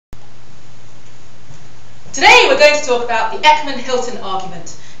Today we're going to talk about the Eckmann-Hilton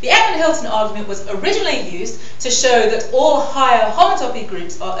argument. The Eckmann-Hilton argument was originally used to show that all higher homotopy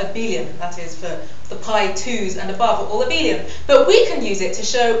groups are abelian, that is, for the pi 2s and above are all abelian. But we can use it to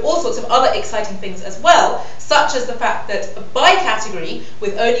show all sorts of other exciting things as well, such as the fact that a bicategory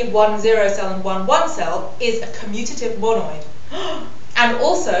with only one 0 cell and one 1 cell is a commutative monoid. And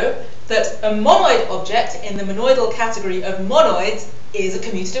also that a monoid object in the monoidal category of monoids is a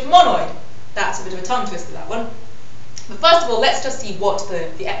commutative monoid. That's a bit of a tongue twister, that one. But first of all, let's just see what the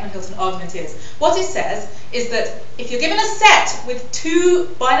Eckmann-Hilton argument is. What it says is that if you're given a set with two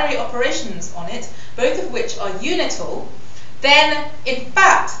binary operations on it, both of which are unital, then in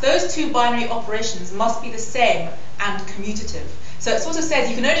fact those two binary operations must be the same and commutative. So it sort of says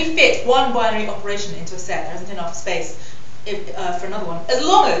you can only fit one binary operation into a set. There isn't enough space for another one, as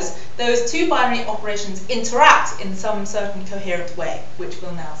long as those two binary operations interact in some certain coherent way, which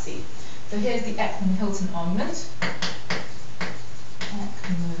we'll now see. So here's the Eckmann-Hilton argument.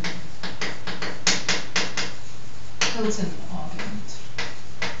 Eckmann-Hilton argument.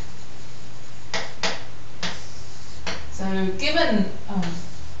 So given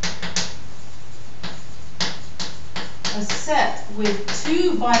a set with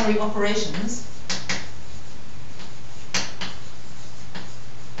two binary operations,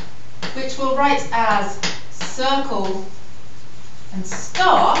 which we'll write as circle and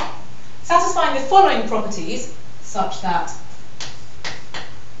star, satisfying the following properties, such that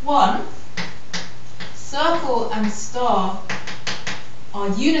 1, circle and star are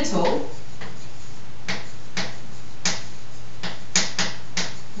unital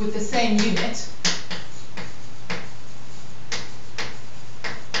with the same unit,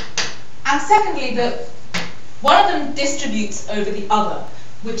 and secondly that one of them distributes over the other,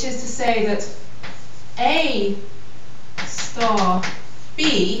 which is to say that A star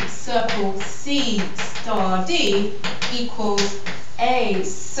B circle C star D equals A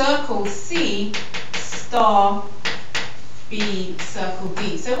circle C star B circle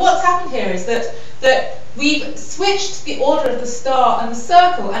D. So what's happened here is that we've switched the order of the star and the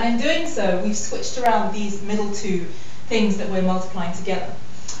circle, and in doing so we've switched around these middle two things that we're multiplying together.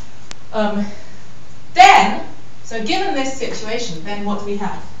 So given this situation, then what do we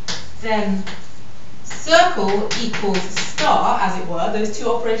have? Then circle equals star, as it were. Those two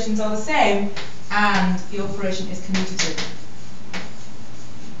operations are the same, and the operation is commutative.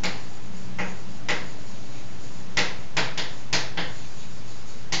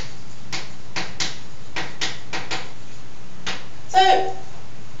 So,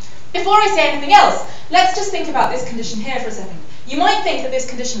 before I say anything else, let's just think about this condition here for a second. You might think that this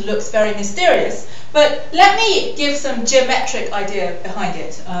condition looks very mysterious, but let me give some geometric idea behind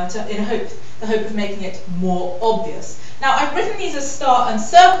it in the hope of making it more obvious. Now, I've written these as star and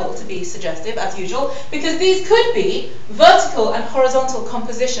circle to be suggestive, as usual, because these could be vertical and horizontal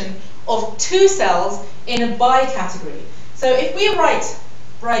composition of two cells in a bicategory. So if we write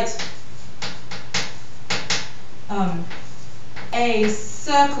a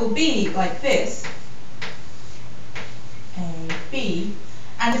circle B like this, A, B,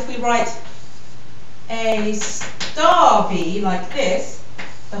 and if we write a star B like this,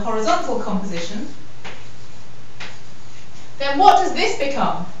 the horizontal composition, then what does this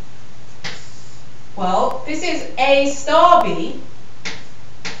become? Well, this is A star B.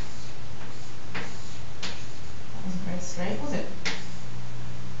 That wasn't very straight, was it?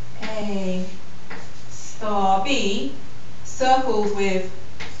 A star B circled with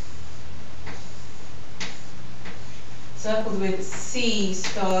C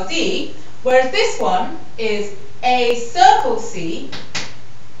star D, whereas this one is A circle C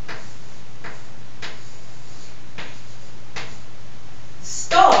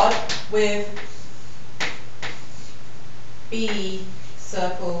starred with B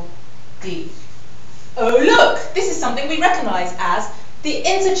circle D. Oh look, this is something we recognise as the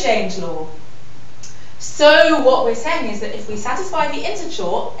interchange law. So what we're saying is that if we satisfy the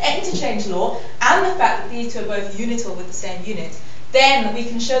interchange law and the fact that these two are both unital with the same unit, then we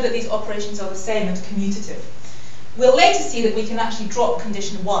can show that these operations are the same and commutative. We'll later see that we can actually drop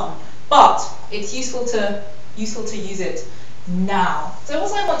condition 1, but it's useful to use it now. So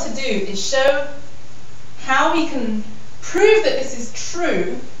what I want to do is show how we can prove that this is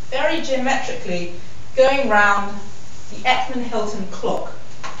true very geometrically, going round the Eckmann-Hilton clock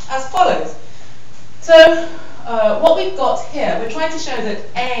as follows. So what we've got here, we're trying to show that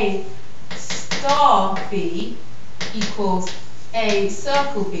A star B equals A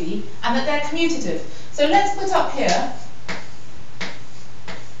circle B, and that they're commutative. So let's put up here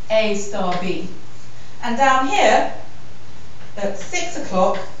A star B. And down here, at 6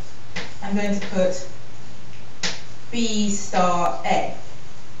 o'clock, I'm going to put B star A.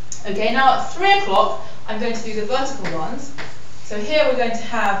 Okay, now at 3 o'clock, I'm going to do the vertical ones. So here we're going to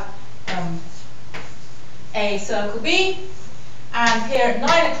have A circle B, and here at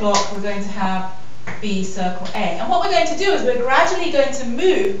 9 o'clock we're going to have B circle A. And what we're going to do is we're gradually going to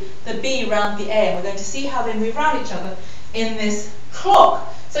move the B around the A, and we're going to see how they move around each other in this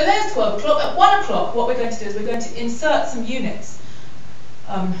clock. So there's 12 o'clock. At 1 o'clock, what we're going to do is we're going to insert some units.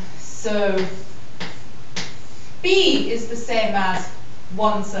 So B is the same as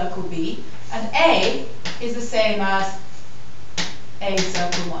 1 circle B, and A is the same as A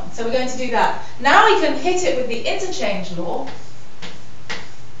circle 1. So we're going to do that. Now we can hit it with the interchange law,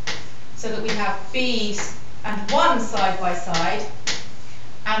 so that we have B and 1 side by side,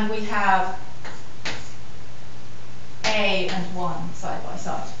 and we have A and 1 side by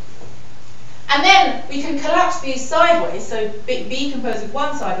side. And then we can collapse these sideways, so B composed with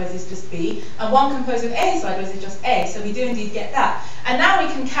 1 sideways is just B, and 1 composed with A sideways is just A, so we do indeed get that. And now we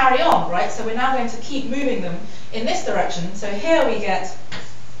can carry on, right? So we're now going to keep moving them in this direction. So here we're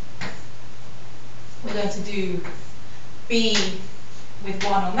going to do B with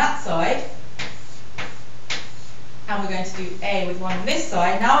 1 on that side, and we're going to do A with 1 on this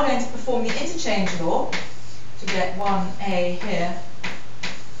side. Now we're going to perform the interchange law to get 1A here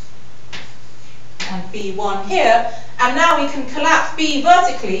and B1 here, and now we can collapse B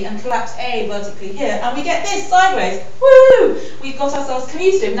vertically and collapse A vertically here, and we get this sideways. Woo! We've got ourselves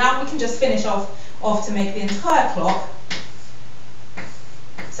commutative. Now we can just finish off to make the entire clock.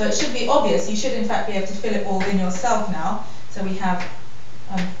 So it should be obvious. You should in fact be able to fill it all in yourself now. So we have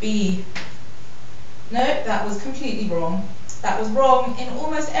B. No, that was completely wrong. That was wrong in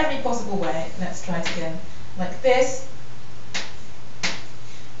almost every possible way. Let's try it again. Like this.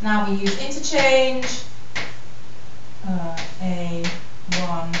 Now we use interchange, A,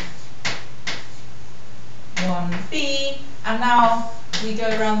 1, 1B, and now we go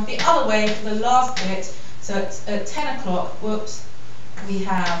around the other way for the last bit. So at 10 o'clock, whoops, we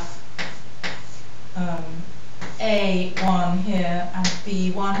have A1 here and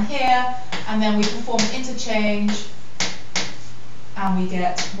B1 here, and then we perform interchange, and we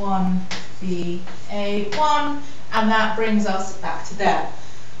get 1B, A1, and that brings us back to there.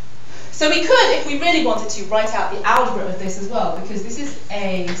 So we could, if we really wanted to, write out the algebra of this as well, because this is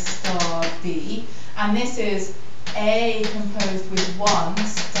A star B, and this is A composed with 1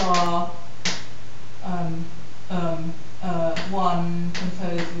 star 1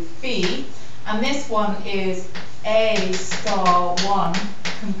 composed with B, and this one is A star 1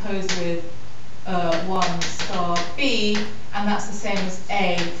 composed with 1 star B, and that's the same as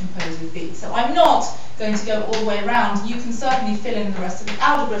A composed with B. So I'm not going to go all the way around. You can certainly fill in the rest of the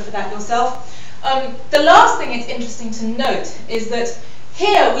algebra for that yourself. The last thing it's interesting to note is that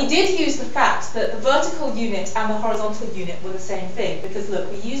here we did use the fact that the vertical unit and the horizontal unit were the same thing, because look,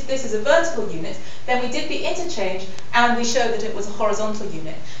 we used this as a vertical unit, then we did the interchange, and we showed that it was a horizontal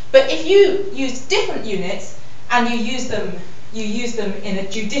unit. But if you used different units and you use them in a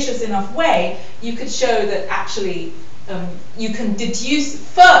judicious enough way, you could show that actually you can deduce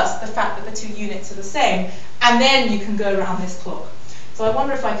first the fact that the two units are the same, and then you can go around this clock. So I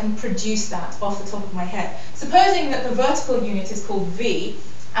wonder if I can produce that off the top of my head. Supposing that the vertical unit is called V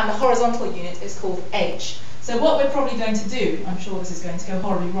and the horizontal unit is called H. So what we're probably going to do, I'm sure this is going to go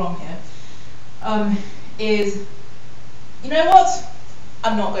horribly wrong here, is, you know what?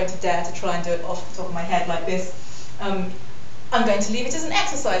 I'm not going to dare to try and do it off the top of my head like this. I'm going to leave it as an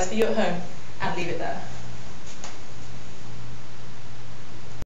exercise for you at home and leave it there.